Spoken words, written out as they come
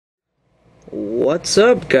What's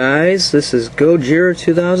up, guys? This is Gojira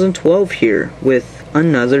 2012 here with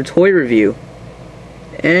another toy review.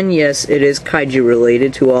 And yes, it is kaiju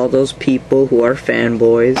related to all those people who are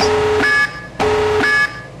fanboys.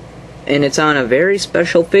 And it's on a very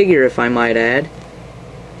special figure, if I might add.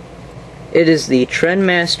 It is the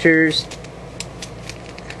Trendmasters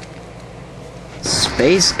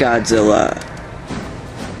Spacegodzilla.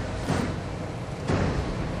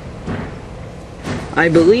 I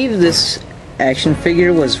believe this action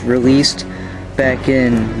figure was released back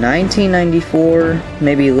in 1994,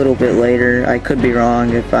 maybe a little bit later. I could be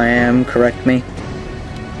wrong. If I am, correct me.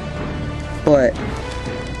 But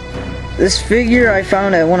this figure I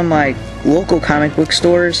found at one of my local comic book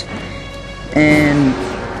stores, and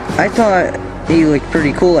I thought he looked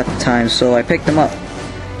pretty cool at the time, so I picked him up.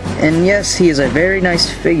 And yes, he is a very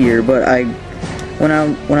nice figure, but when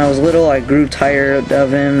I was little, I grew tired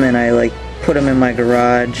of him, and I put him in my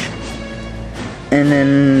garage. And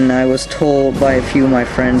then I was told by a few of my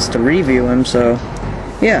friends to review him, so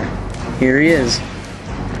yeah, here he is.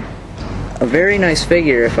 A very nice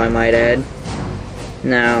figure, if I might add.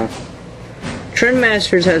 Now,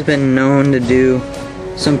 Trendmasters has been known to do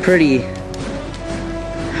some pretty,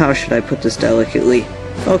 how should I put this delicately?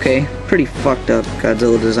 Okay, pretty fucked up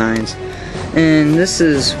Godzilla designs. And this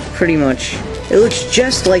is pretty much, it looks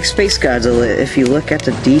just like Spacegodzilla if you look at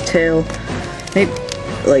the detail. Maybe,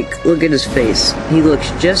 look at his face. He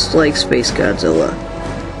looks just like Spacegodzilla.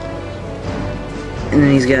 And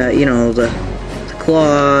then he's got, you know, the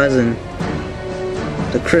claws and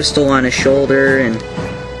the crystal on his shoulder and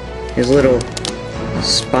his little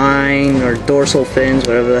spine or dorsal fins,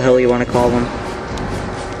 whatever the hell you want to call them.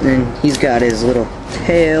 And then he's got his little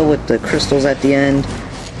tail with the crystals at the end.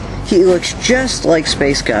 He looks just like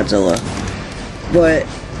Spacegodzilla. But,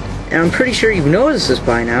 and I'm pretty sure you've noticed this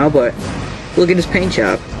by now, but look at his paint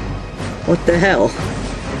job. What the hell?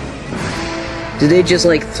 Did they just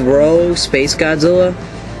throw Spacegodzilla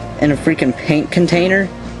in a freaking paint container,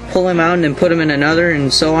 pull him out and then put him in another,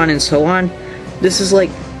 and so on and so on? This is it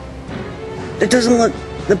doesn't look,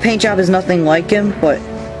 the paint job is nothing like him, but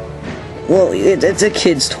well, it's a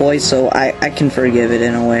kid's toy, so I can forgive it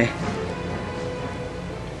in a way.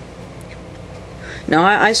 Now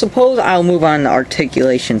I suppose I'll move on to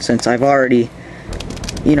articulation, since I've already,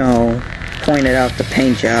 you know, pointed out the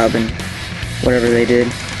paint job and whatever they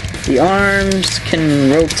did. The arms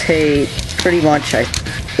can rotate pretty much, it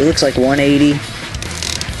looks like 180,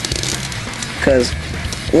 because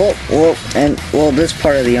well, this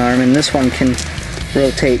part of the arm and this one can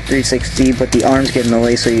rotate 360, but the arms get in the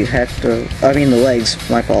way, so you have to, I mean the legs,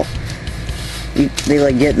 my fault. They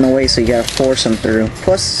get in the way, so you gotta force them through.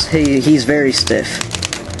 Plus, he's very stiff,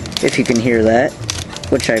 if you can hear that,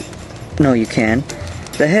 which I know you can.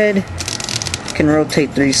 The head can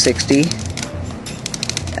rotate 360.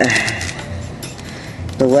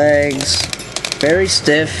 The legs, very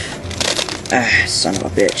stiff. Son of a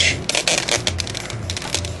bitch.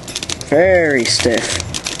 Very stiff.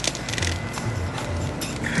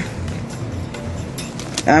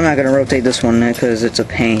 I'm not gonna rotate this one because it's a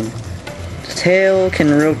pain. The tail can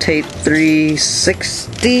rotate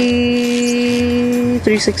 360,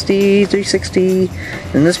 360, 360,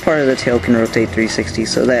 and this part of the tail can rotate 360,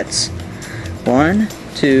 so that's 1,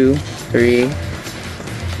 2, 3,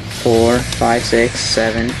 4, 5, 6,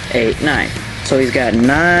 7, 8, 9. So he's got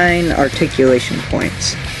 9 articulation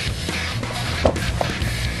points.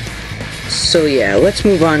 So yeah, let's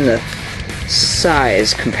move on to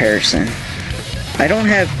size comparison. I don't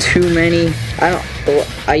have too many.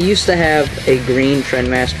 I used to have a green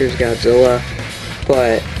Trendmasters Godzilla,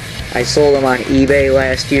 but I sold him on eBay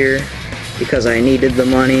last year because I needed the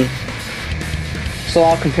money. So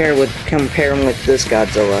I'll compare him with this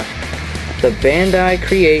Godzilla, the Bandai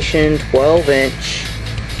Creation 12-inch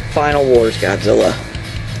Final Wars Godzilla.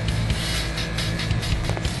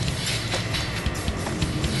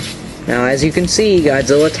 Now, as you can see,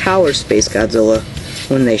 Godzilla towers Spacegodzilla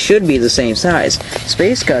when they should be the same size.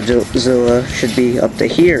 Spacegodzilla should be up to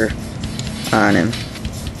here on him,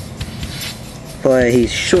 but he's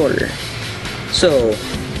shorter. So,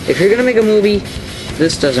 if you're gonna make a movie,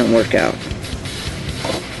 this doesn't work out.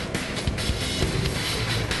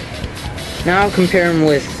 Now I'll compare him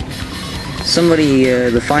with somebody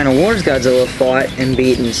the Final Wars Godzilla fought and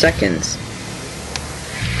beat in seconds.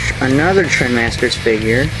 Another Trendmasters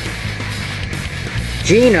figure,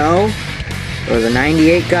 Gino, or the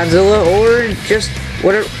 98 Godzilla, or just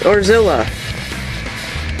whatever, or Zilla.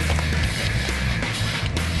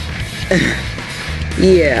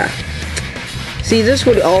 Yeah. See, this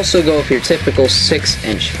would also go for your typical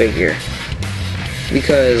 6-inch figure,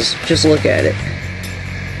 because just look at it.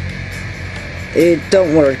 it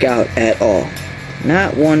don't work out at all.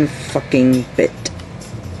 Not one fucking bit.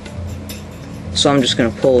 So I'm just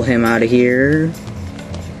gonna pull him out of here.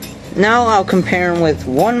 Now I'll compare him with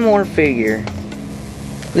one more figure.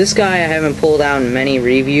 This guy I haven't pulled out in many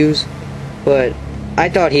reviews, but I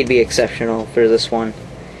thought he'd be exceptional for this one.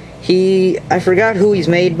 I forgot who he's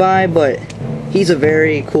made by, but he's a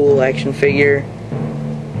very cool action figure.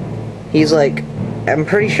 He's like, I'm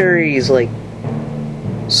pretty sure he's like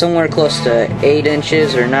somewhere close to 8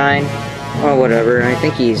 inches or 9 or whatever. I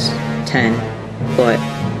think he's 10, but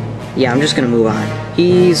yeah, I'm just gonna move on.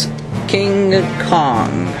 He's King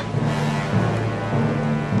Kong.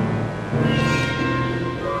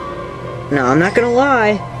 Now, I'm not gonna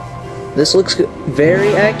lie, this looks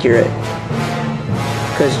very accurate.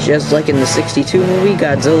 Because just like in the '62 movie,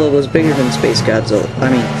 Godzilla was bigger than Spacegodzilla. I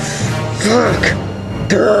mean, fuck!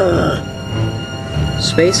 Duh!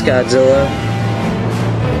 Spacegodzilla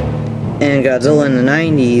and Godzilla in the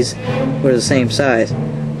 '90s were the same size.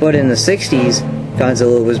 But in the '60s,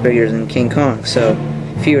 Godzilla was bigger than King Kong. So,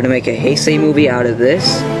 if you were to make a Heisei movie out of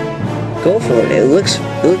this, go for it. It looks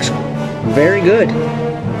very good.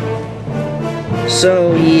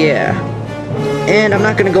 So, yeah. And I'm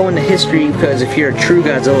not going to go into history, because if you're a true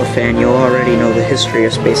Godzilla fan, you'll already know the history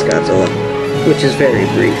of Spacegodzilla, which is very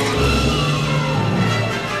brief.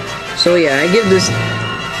 So yeah, I give this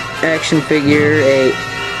action figure a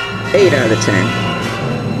 8 out of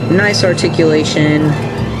 10. Nice articulation,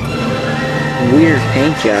 weird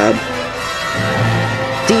paint job,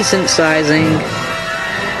 decent sizing,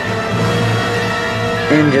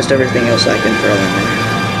 and just everything else I can throw in there.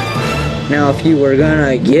 Now, if you were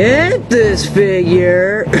gonna get this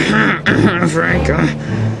figure, Frank,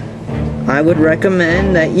 I would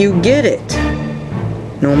recommend that you get it.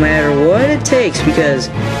 No matter what it takes, because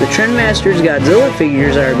the Trendmasters Godzilla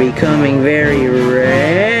figures are becoming very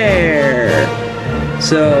rare.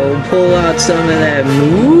 So, pull out some of that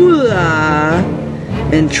moolah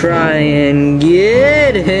and try and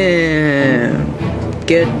get him.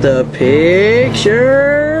 Get the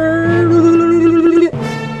picture.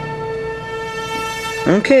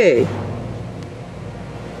 Okay.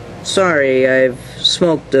 Sorry, I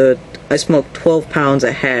smoked 12 pounds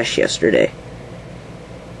of hash yesterday.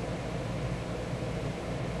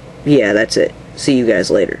 Yeah, that's it. See you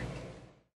guys later.